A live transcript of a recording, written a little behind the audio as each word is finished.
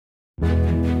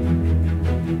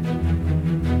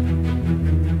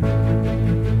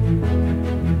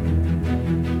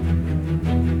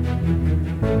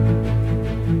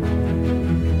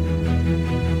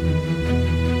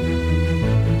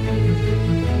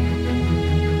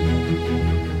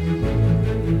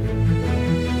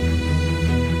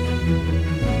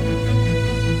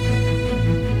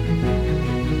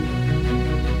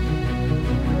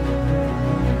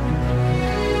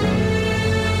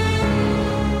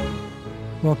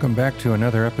Welcome back to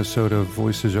another episode of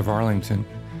Voices of Arlington.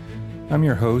 I'm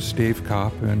your host, Dave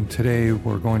Kopp, and today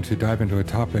we're going to dive into a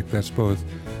topic that's both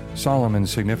solemn and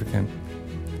significant: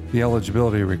 the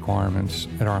eligibility requirements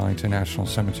at Arlington National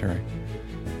Cemetery.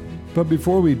 But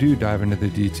before we do dive into the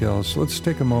details, let's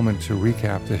take a moment to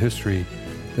recap the history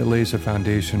that lays a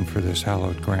foundation for this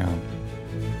hallowed ground.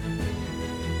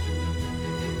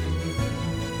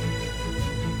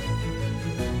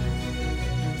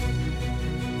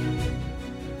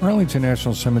 Arlington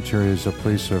National Cemetery is a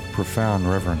place of profound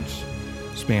reverence,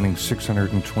 spanning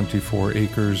 624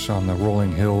 acres on the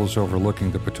rolling hills overlooking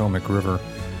the Potomac River,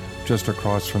 just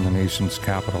across from the nation's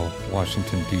capital,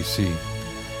 Washington, D.C.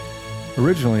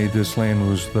 Originally, this land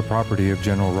was the property of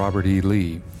General Robert E.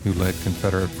 Lee, who led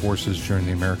Confederate forces during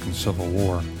the American Civil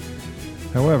War.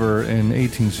 However, in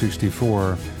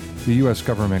 1864, the U.S.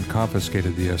 government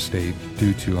confiscated the estate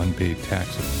due to unpaid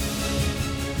taxes.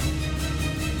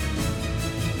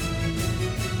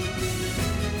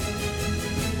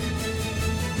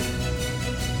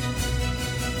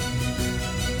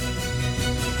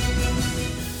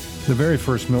 The very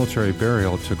first military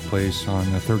burial took place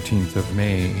on the 13th of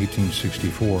May,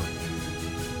 1864,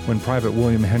 when Private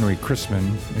William Henry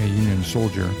Chrisman, a Union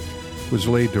soldier, was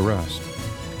laid to rest.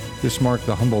 This marked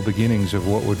the humble beginnings of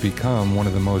what would become one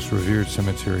of the most revered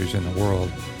cemeteries in the world,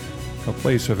 a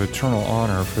place of eternal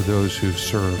honor for those who've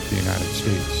served the United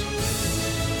States.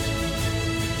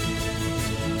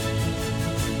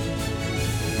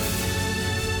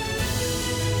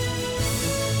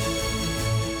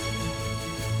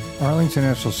 Arlington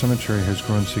National Cemetery has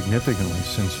grown significantly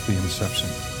since the inception,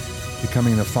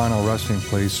 becoming the final resting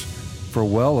place for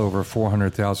well over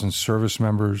 400,000 service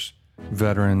members,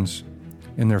 veterans,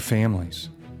 and their families.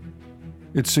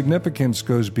 Its significance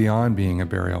goes beyond being a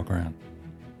burial ground.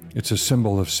 It's a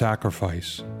symbol of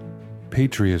sacrifice,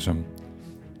 patriotism,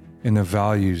 and the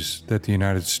values that the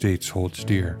United States holds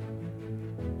dear.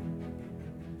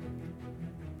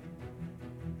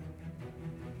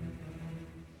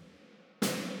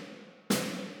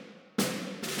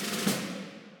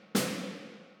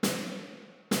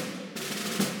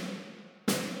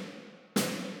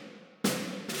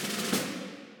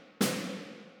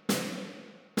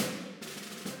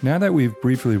 Now that we've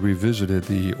briefly revisited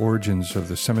the origins of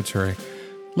the cemetery,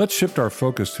 let's shift our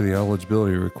focus to the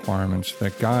eligibility requirements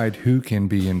that guide who can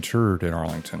be interred at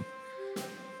Arlington.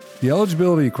 The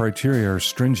eligibility criteria are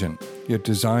stringent, yet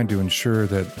designed to ensure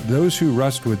that those who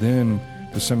rest within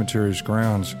the cemetery's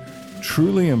grounds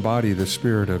truly embody the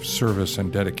spirit of service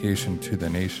and dedication to the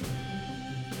nation.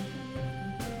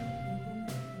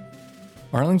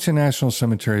 Arlington National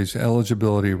Cemetery's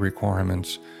eligibility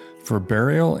requirements for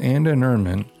burial and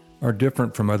interment are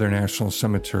different from other national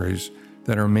cemeteries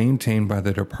that are maintained by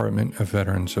the Department of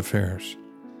Veterans Affairs.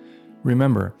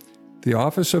 Remember, the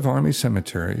Office of Army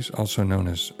Cemeteries, also known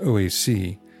as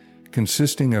OAC,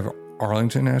 consisting of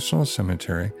Arlington National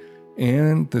Cemetery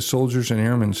and the Soldiers and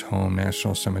Airmen's Home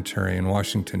National Cemetery in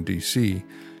Washington, D.C.,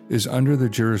 is under the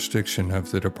jurisdiction of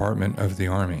the Department of the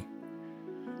Army.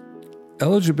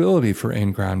 Eligibility for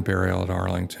in-ground burial at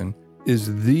Arlington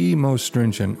is the most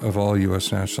stringent of all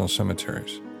U.S. national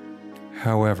cemeteries.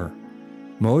 However,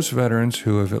 most veterans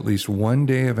who have at least one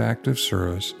day of active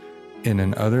service in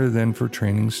an other than for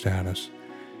training status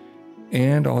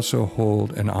and also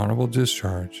hold an honorable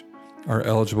discharge are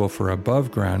eligible for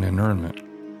above-ground interment.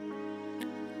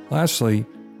 Lastly,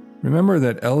 remember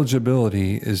that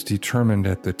eligibility is determined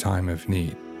at the time of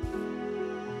need.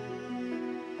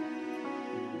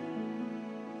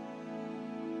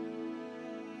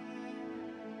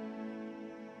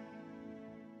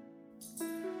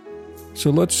 So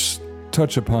let's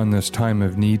touch upon this time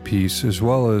of need piece, as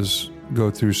well as go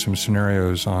through some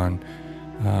scenarios on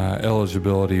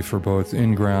eligibility for both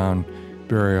in-ground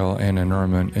burial and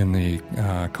interment in the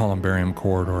columbarium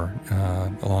corridor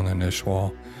along the niche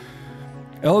wall.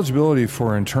 Eligibility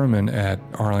for interment at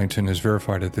Arlington is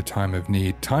verified at the time of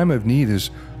need. Time of need is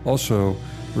also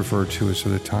referred to as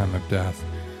the time of death.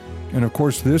 And of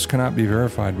course, this cannot be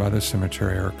verified by the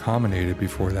cemetery or accommodated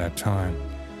before that time.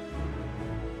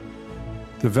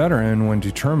 The veteran, when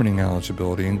determining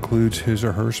eligibility, includes his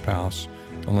or her spouse,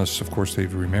 unless, of course,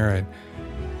 they've remarried,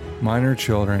 minor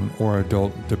children, or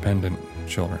adult dependent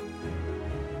children.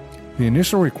 The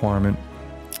initial requirement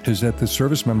is that the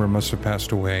service member must have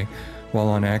passed away while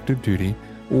on active duty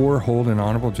or hold an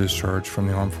honorable discharge from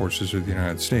the Armed Forces of the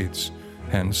United States,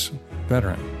 hence,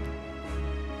 veteran.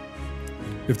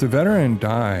 If the veteran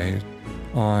died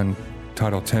on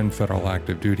Title 10 federal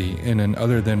active duty in an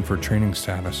other than for training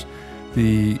status,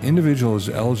 the individual is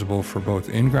eligible for both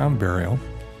in-ground burial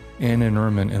and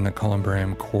interment in the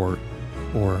columbarium court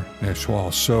or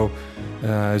Nishwal. So,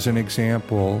 as an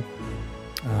example,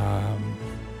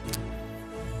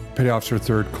 Petty Officer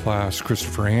 3rd Class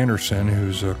Christopher Anderson,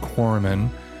 who's a corpsman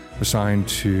assigned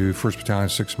to 1st Battalion,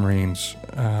 6th Marines,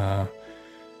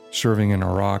 serving in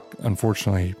Iraq,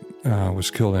 unfortunately was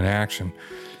killed in action.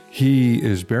 He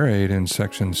is buried in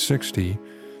Section 60,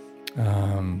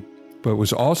 but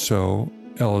was also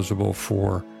eligible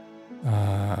for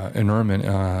interment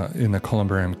in the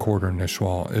Columbarium Court or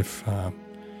Nishwal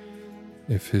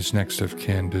if his next of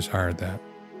kin desired that.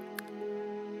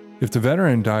 If the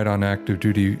veteran died on active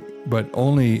duty, but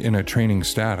only in a training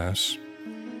status,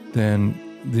 then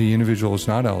the individual is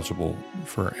not eligible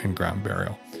for in-ground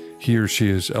burial. He or she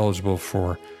is eligible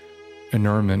for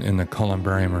interment in the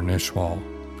Columbarium or Nishwal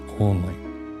only.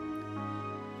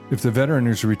 If the veteran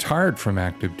is retired from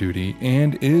active duty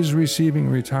and is receiving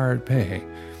retired pay,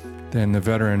 then the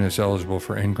veteran is eligible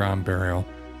for in-ground burial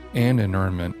and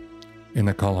interment in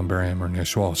the Columbarium or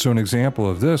Nishwal. So an example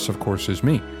of this, of course, is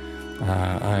me.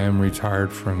 I am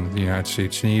retired from the United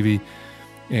States Navy,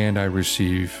 and I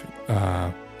receive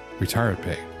retired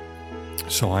pay.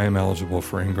 So I am eligible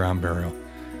for in-ground burial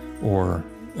or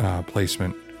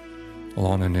placement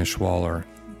along the Nishwal or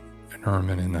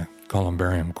interment in the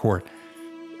Columbarium Court.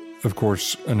 Of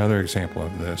course, another example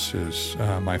of this is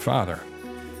my father,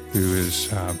 who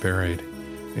is buried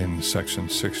in Section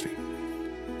 60.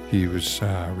 He was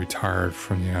retired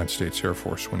from the United States Air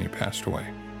Force when he passed away.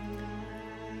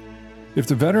 If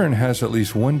the veteran has at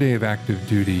least 1 day of active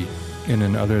duty in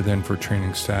an other than for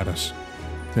training status,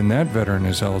 then that veteran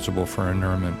is eligible for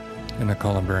interment in the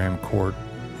Columbarium Court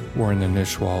or in the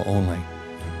Nishwal only.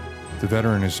 The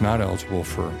veteran is not eligible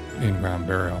for in-ground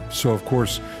burial. So, of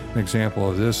course, an example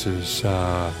of this is,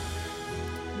 we'll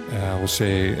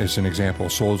say, as an example, a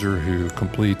soldier who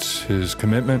completes his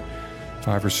commitment,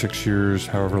 5 or 6 years,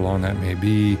 however long that may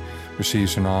be,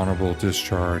 receives an honorable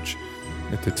discharge.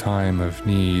 At the time of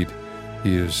need,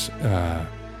 he is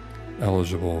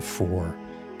eligible for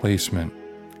placement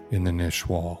in the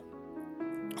Nishwal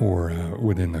or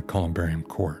within the Columbarium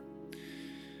Court.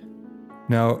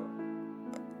 Now,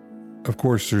 of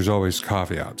course, there's always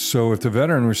caveats. So if the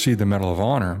veteran received the Medal of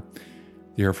Honor,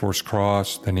 the Air Force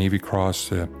Cross, the Navy Cross,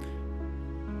 the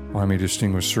Army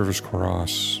Distinguished Service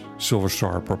Cross, Silver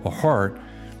Star, Purple Heart,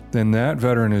 then that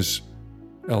veteran is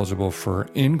eligible for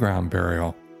in-ground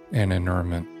burial and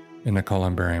interment in the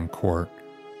Columbarium Court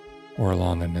or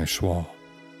along the Nishwal.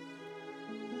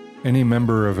 Any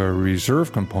member of a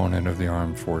reserve component of the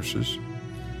armed forces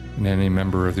and any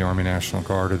member of the Army National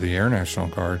Guard or the Air National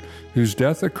Guard whose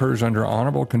death occurs under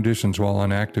honorable conditions while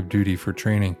on active duty for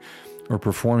training or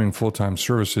performing full-time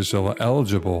service is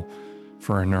eligible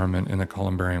for interment in the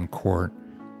Columbarium Court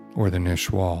or the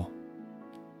Nishwal.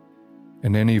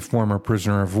 And any former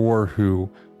prisoner of war who,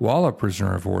 while a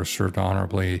prisoner of war, served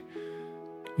honorably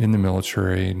in the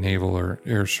military, naval, or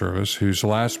air service, whose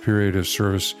last period of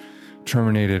service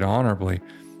terminated honorably,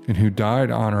 and who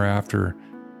died on or after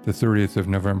the 30th of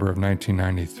November of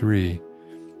 1993,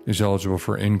 is eligible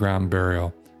for in-ground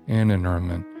burial and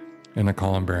interment in the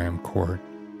Columbarium Court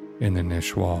in the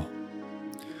Nishwal.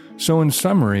 So in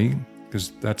summary,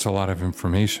 because that's a lot of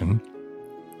information,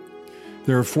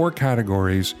 there are 4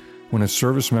 categories when a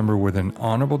service member with an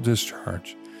honorable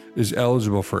discharge is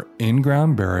eligible for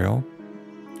in-ground burial,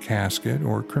 casket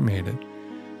or cremated,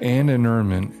 and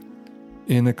interment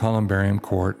in the Columbarium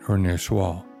Court or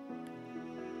Nishwal.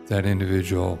 That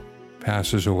individual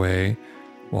passes away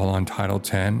while on Title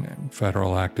 10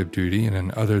 federal active duty and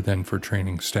an other than for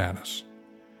training status.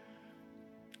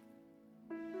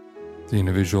 The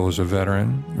individual is a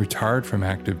veteran, retired from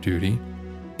active duty,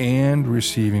 and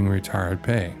receiving retired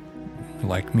pay,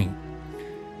 like me.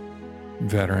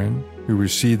 Veteran who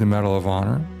received the Medal of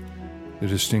Honor, the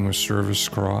Distinguished Service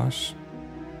Cross,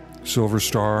 Silver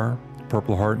Star,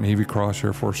 Purple Heart, Navy Cross,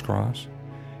 Air Force Cross,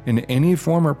 and any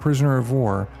former prisoner of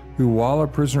war who, while a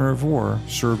prisoner of war,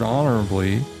 served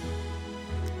honorably,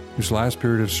 whose last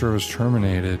period of service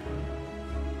terminated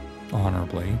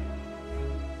honorably,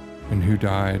 and who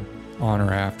died on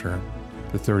or after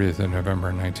the 30th of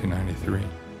November 1993.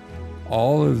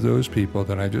 All of those people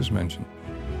that I just mentioned,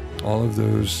 all of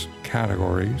those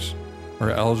categories are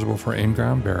eligible for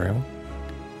in-ground burial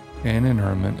and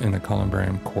interment in the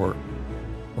Columbarium Court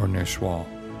or Nishwal.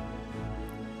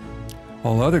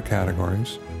 All other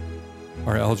categories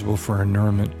are eligible for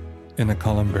interment in the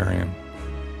Columbarium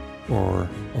or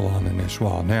along the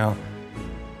Nishwal. Now,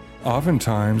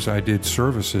 oftentimes I did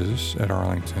services at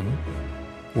Arlington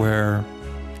where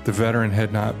the veteran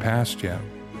had not passed yet.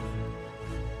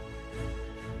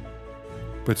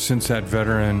 But since that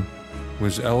veteran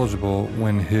was eligible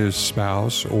when his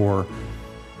spouse or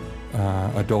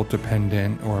adult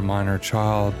dependent or minor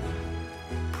child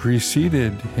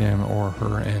preceded him or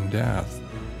her in death,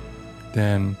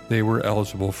 then they were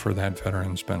eligible for that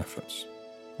veteran's benefits,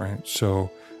 right? So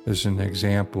as an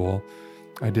example,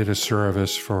 I did a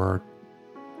service for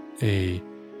a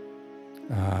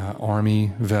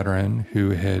Army veteran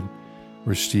who had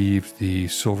received the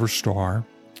Silver Star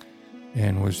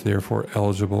and was therefore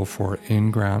eligible for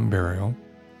in-ground burial.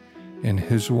 And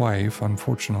his wife,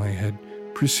 unfortunately, had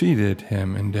preceded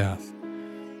him in death.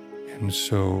 And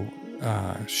so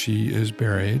she is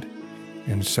buried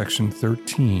in Section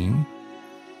 13.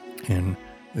 And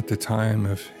at the time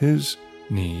of his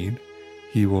need,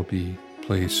 he will be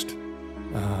placed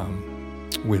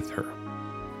with her.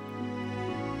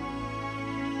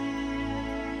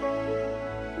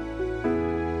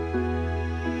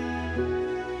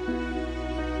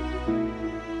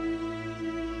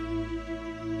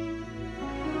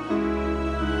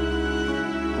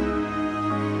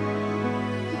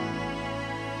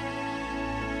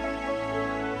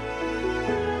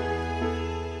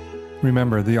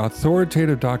 Remember, the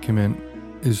authoritative document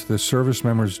is the service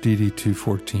member's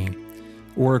DD-214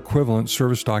 or equivalent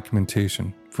service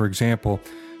documentation. For example,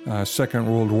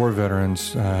 Second World War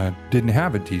veterans didn't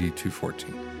have a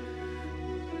DD-214.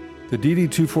 The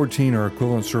DD-214 or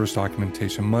equivalent service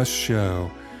documentation must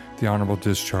show the honorable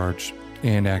discharge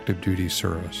and active duty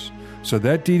service. So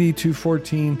that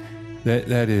DD-214,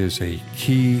 that is a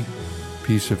key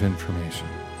piece of information.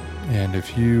 And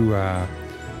if you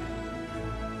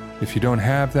don't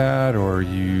have that, or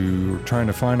you're trying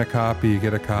to find a copy,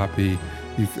 get a copy,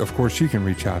 of course you can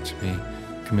reach out to me,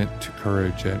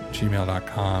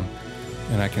 committocourage@gmail.com,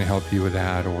 and I can help you with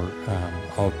that, or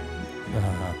I'll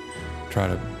try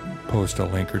to post a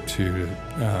link or two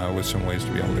with some ways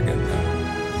to be able to get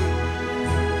that.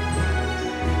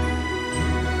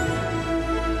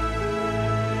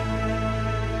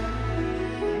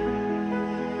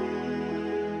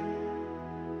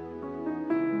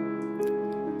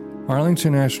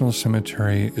 Arlington National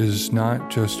Cemetery is not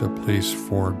just a place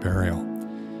for burial.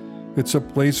 It's a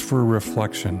place for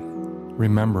reflection,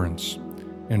 remembrance,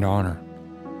 and honor.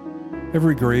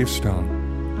 Every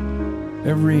gravestone,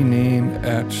 every name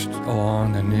etched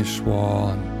along the niche wall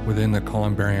and within the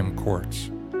columbarium courts,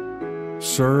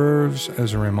 serves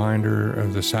as a reminder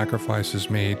of the sacrifices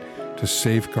made to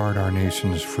safeguard our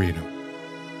nation's freedom.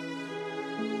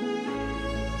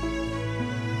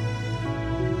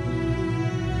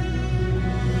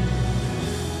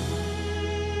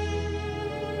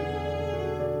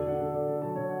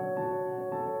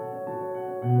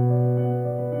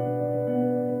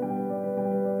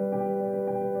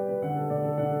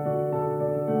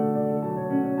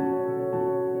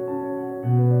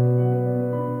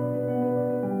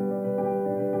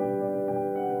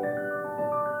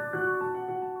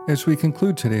 As we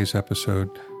conclude today's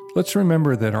episode, let's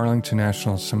remember that Arlington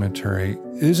National Cemetery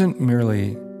isn't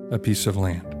merely a piece of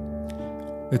land.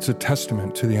 It's a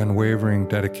testament to the unwavering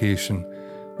dedication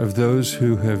of those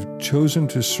who have chosen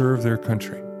to serve their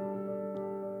country.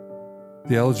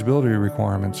 The eligibility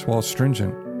requirements, while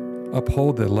stringent,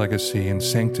 uphold the legacy and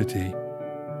sanctity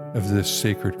of this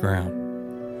sacred ground.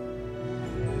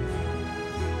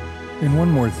 And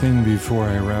one more thing before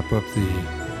I wrap up the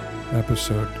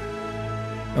episode.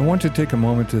 I want to take a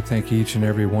moment to thank each and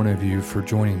every one of you for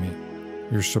joining me.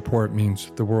 Your support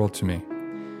means the world to me.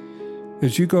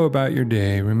 As you go about your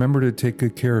day, remember to take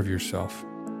good care of yourself.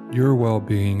 Your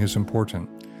well-being is important,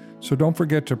 so don't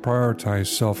forget to prioritize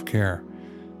self-care,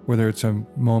 whether it's a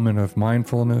moment of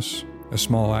mindfulness, a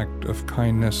small act of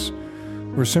kindness,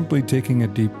 or simply taking a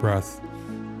deep breath.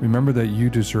 Remember that you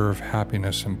deserve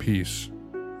happiness and peace.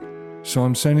 So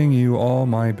I'm sending you all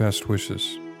my best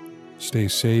wishes. Stay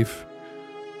safe,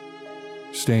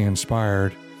 stay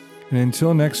inspired, and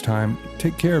until next time,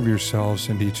 take care of yourselves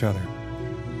and each other.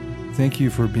 Thank you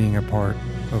for being a part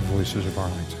of Voices of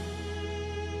Arlington.